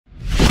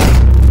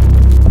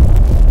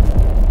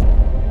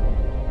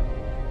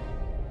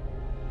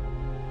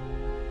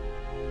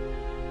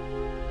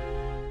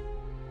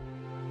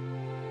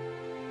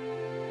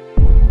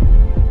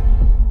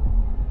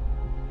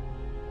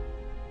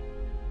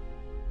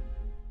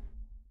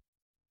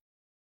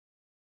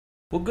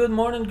Well, good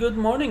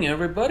morning,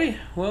 everybody.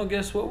 Well,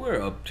 guess what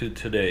we're up to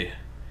today?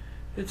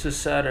 It's a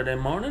Saturday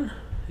morning.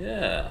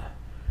 Yeah.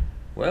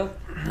 Well,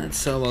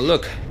 let's have a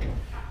look.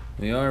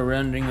 We are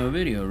rendering a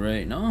video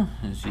right now.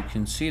 As you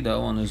can see, that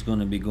one is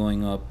going to be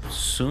going up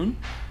soon.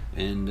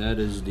 And that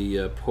is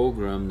the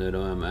program that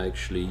I'm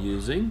actually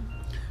using.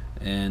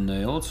 And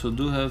I also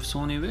do have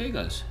Sony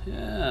Vegas.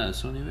 Yeah,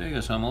 Sony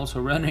Vegas. I'm also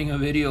rendering a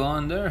video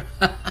on there.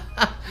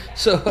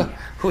 So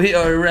we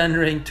are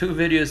rendering two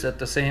videos at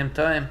the same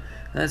time.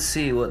 Let's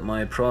see what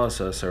my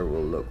processor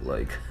will look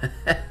like.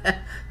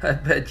 I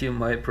bet you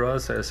my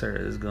processor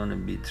is gonna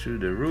be through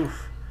the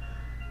roof.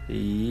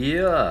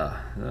 Yeah,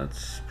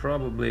 that's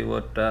probably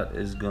what that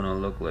is gonna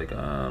look like.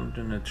 I'm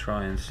gonna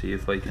try and see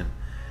if I can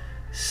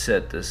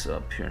set this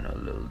up here in a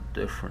little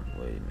different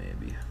way,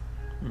 maybe.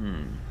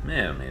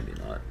 Yeah, maybe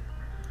not.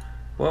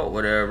 Well,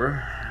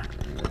 whatever.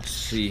 Let's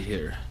see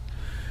here.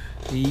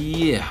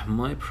 Yeah,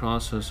 my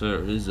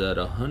processor is at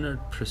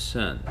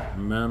 100%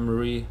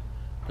 memory.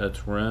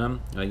 That's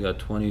RAM. I got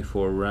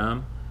 24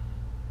 RAM,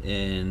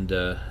 and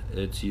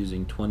it's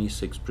using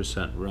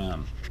 26%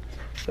 RAM.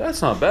 So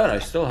that's not bad. I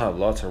still have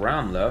lots of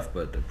RAM left,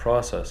 but the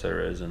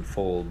processor is in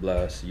full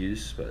blast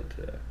use. But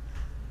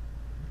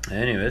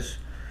anyways,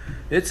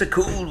 it's a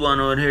cool one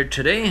out here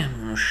today. I'm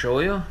gonna show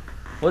you.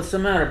 What's the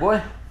matter,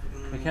 boy?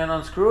 We can't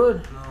unscrew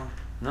it?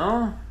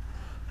 No?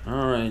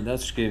 Alright,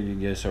 let's give you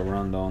guys a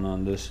rundown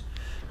on this.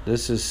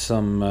 This is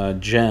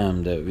some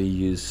jam that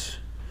we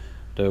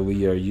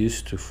are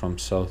used to from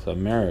South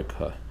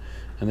America,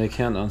 and they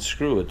can't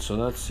unscrew it, so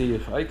let's see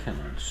if I can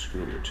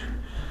unscrew it.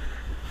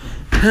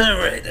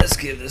 Alright, let's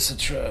give this a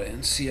try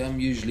and see. I'm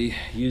usually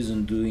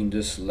doing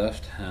this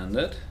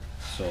left-handed,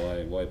 so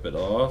I wipe it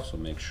off, so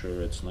make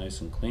sure it's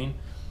nice and clean.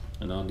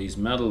 And on these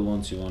metal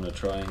ones, you want to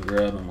try and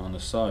grab them on the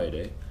side,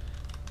 eh?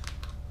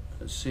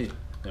 Let's see.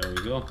 There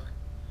we go.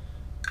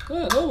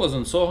 That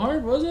wasn't so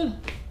hard, was it?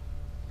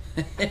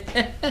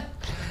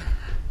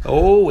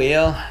 Oh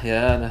well,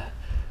 yeah, the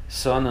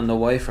son and the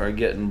wife are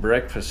getting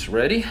breakfast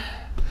ready,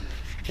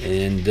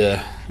 and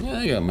yeah,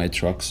 I got my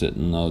truck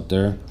sitting out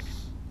there,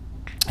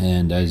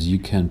 and as you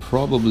can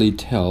probably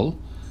tell,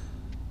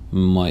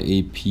 my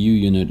APU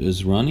unit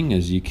is running.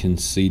 As you can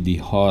see, the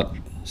hot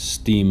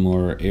steam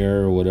or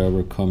air or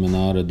whatever coming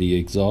out of the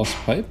exhaust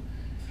pipe.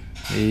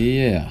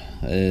 Yeah,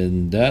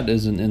 and that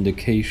is an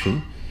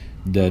indication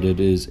that it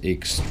is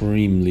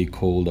extremely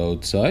cold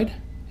outside.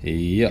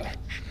 Yeah,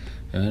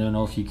 I don't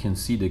know if you can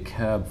see the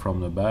cab from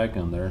the back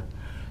on there.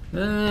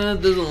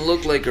 It doesn't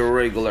look like a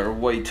regular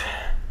white,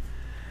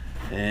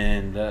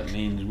 and that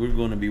means we're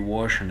going to be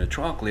washing the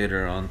truck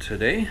later on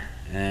today.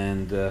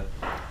 And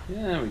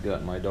yeah, we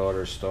got my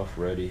daughter's stuff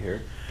ready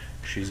here.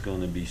 She's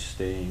going to be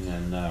staying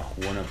in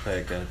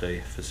Winnipeg at the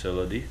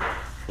facility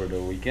for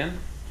the weekend,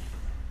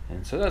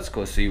 and so let's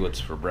go see what's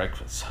for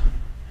breakfast.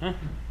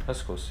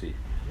 Let's go see.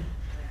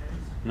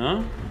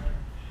 No?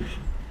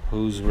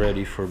 Who's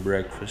ready for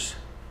breakfast?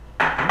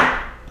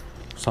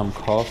 Some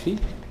coffee?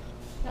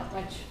 Not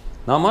much.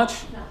 Not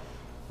much? No.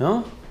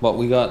 No? But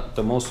we got,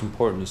 the most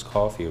important is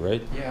coffee,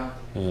 right? Yeah.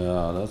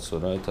 Yeah, that's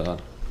what I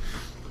thought.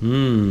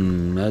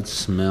 That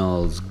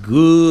smells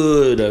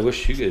good. I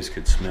wish you guys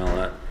could smell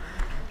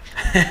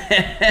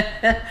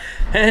that.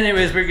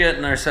 Anyways, we're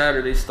getting our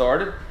Saturday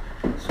started.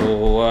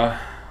 So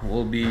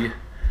we'll be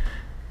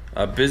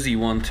a busy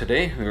one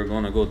today. We're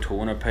going to go to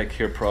Winnipeg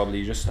here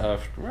probably just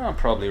after, well,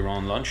 probably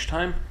around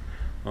lunchtime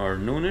or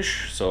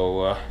noonish.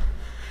 So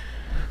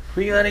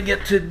we gotta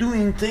get to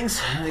doing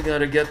things. I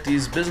gotta get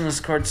these business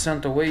cards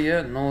sent away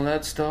yet and all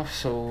that stuff.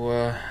 So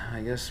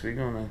I guess we're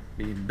gonna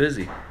be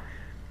busy,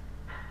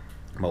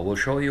 but we'll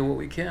show you what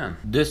we can.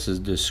 This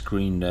is the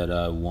screen that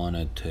I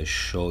wanted to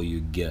show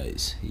you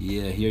guys.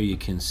 Yeah, here you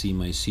can see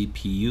my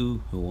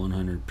CPU,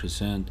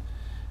 100%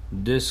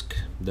 disk.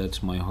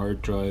 That's my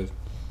hard drive.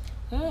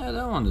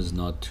 That one is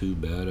not too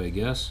bad, I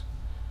guess.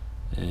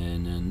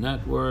 And then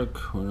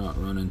network, we're not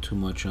running too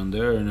much on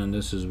there. And then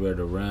this is where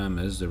the RAM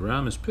is. The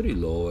RAM is pretty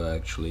low,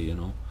 actually, you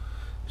know.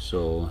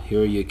 So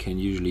here you can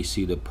usually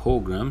see the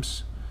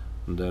programs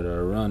that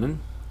are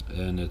running,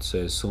 and it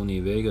says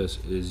Sony Vegas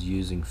is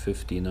using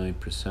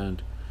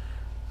 59%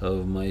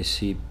 of my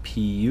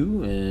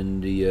CPU,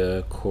 and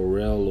the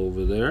Corel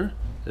over there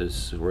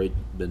is right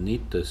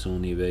beneath the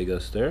Sony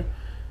Vegas there,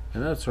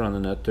 and that's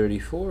running at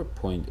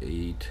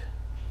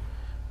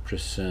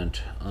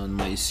 34.8% on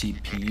my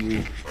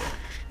CPU.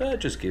 That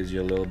just gives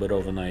you a little bit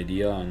of an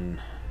idea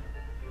on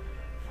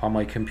how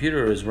my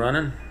computer is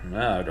running.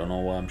 I don't know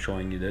why I'm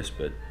showing you this,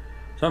 but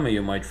some of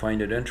you might find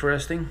it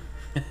interesting.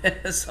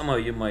 Some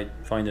of you might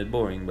find it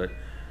boring, but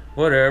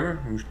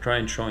whatever. I'm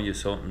trying to show you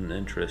something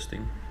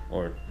interesting,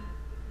 or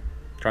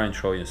try and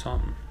show you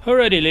something.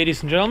 Alrighty,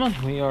 ladies and gentlemen,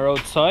 we are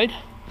outside,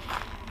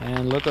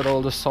 and look at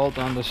all the salt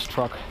on this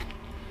truck.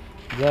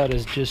 That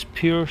is just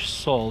pure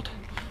salt.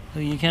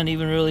 You can't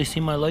even really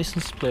see my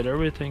license plate.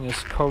 Everything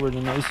is covered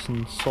in ice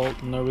and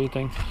salt and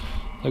everything.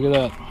 Look at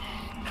that.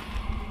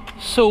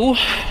 So,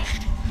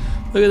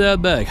 look at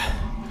that bag.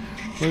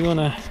 We're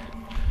gonna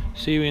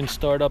see if we can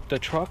start up the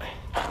truck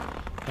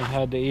I've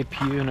had the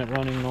AP unit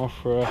running now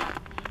for a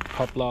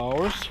couple of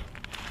hours.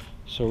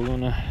 So we're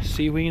gonna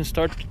see if we can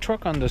start the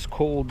truck on this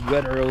cold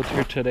weather out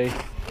here today.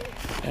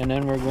 And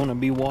then we're gonna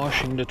be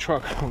washing the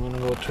truck. We're gonna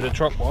go to the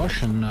truck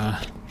wash and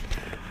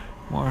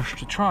wash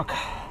the truck.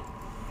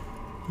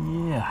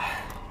 Yeah.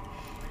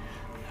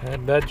 I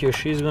bet you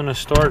she's gonna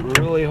start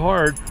really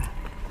hard.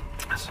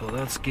 So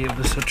let's give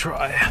this a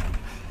try.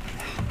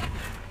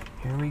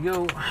 Here we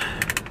go.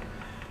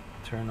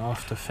 Turn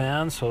off the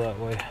fan so that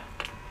way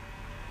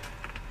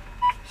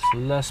it's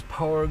less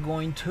power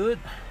going to it.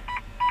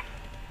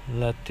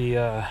 Let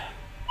the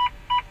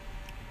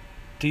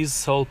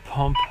diesel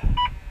pump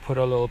put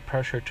a little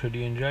pressure to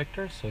the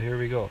injector. So here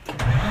we go.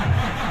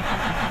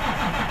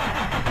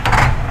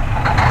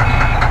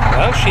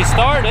 Well, she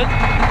started.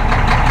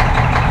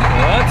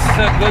 Well, that's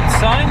a good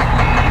sign.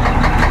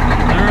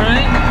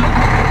 Alright.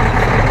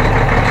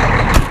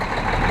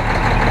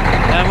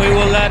 And we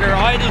will let her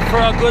idle for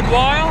a good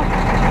while.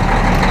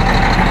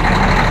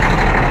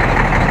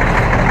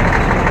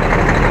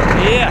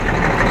 Yeah.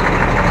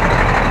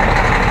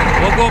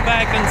 We'll go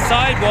back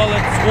inside while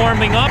it's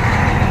warming up.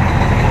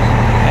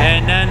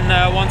 And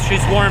then once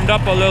she's warmed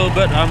up a little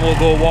bit, we'll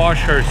go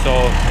wash her.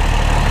 So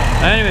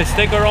anyway,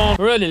 stick around.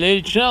 Alrighty,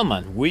 ladies and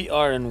gentlemen, we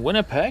are in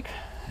Winnipeg.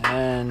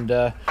 And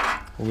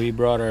we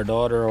brought our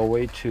daughter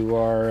away to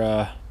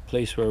our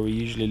place where we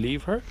usually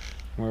leave her.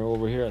 We're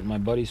over here at my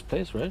buddy's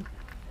place, right?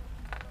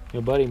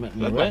 Your buddy met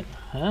me, right?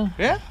 Huh?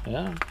 Yeah?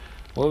 Yeah.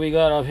 What we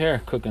got up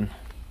here cooking?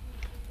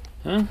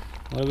 Huh?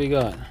 What do we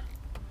got?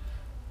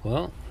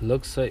 Well,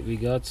 looks like we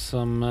got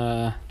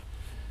some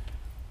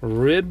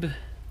rib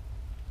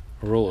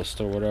roast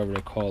or whatever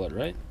they call it,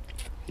 right?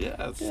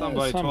 Yeah,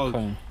 somebody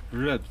told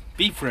ribs.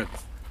 Beef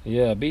ribs.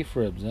 Yeah, beef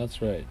ribs,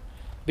 that's right.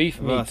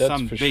 Beef meat,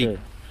 that's for big. sure.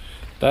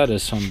 That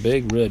is some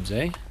big ribs,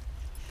 eh?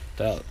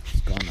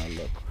 That's gonna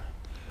look...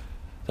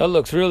 That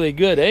looks really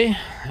good, eh?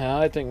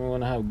 I think we're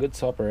gonna have a good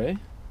supper, eh?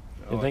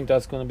 You think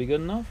that's gonna be good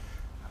enough?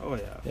 Oh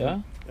yeah.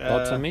 Yeah?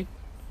 Lots of meat?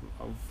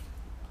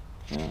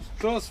 Yeah.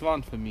 Close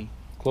one for me.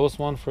 Close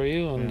one for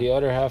you and the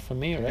other half for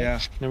me, right? Yeah.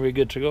 Then we're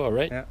good to go,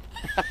 right? Yeah.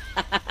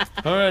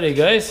 Alrighty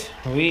guys,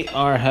 we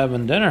are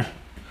having dinner.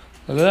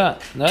 Look at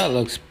that. That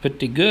looks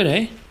pretty good,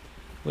 eh?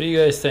 What do you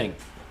guys think?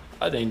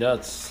 I think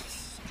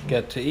that's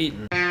get to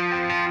eating.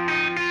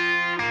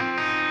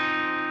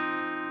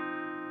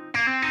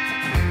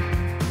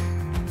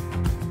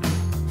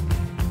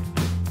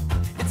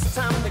 It's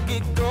time to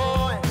get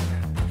going.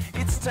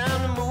 It's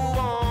time to move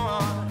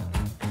on.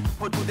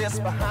 Put this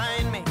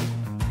behind me.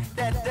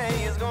 That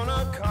day is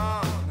gonna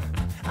come.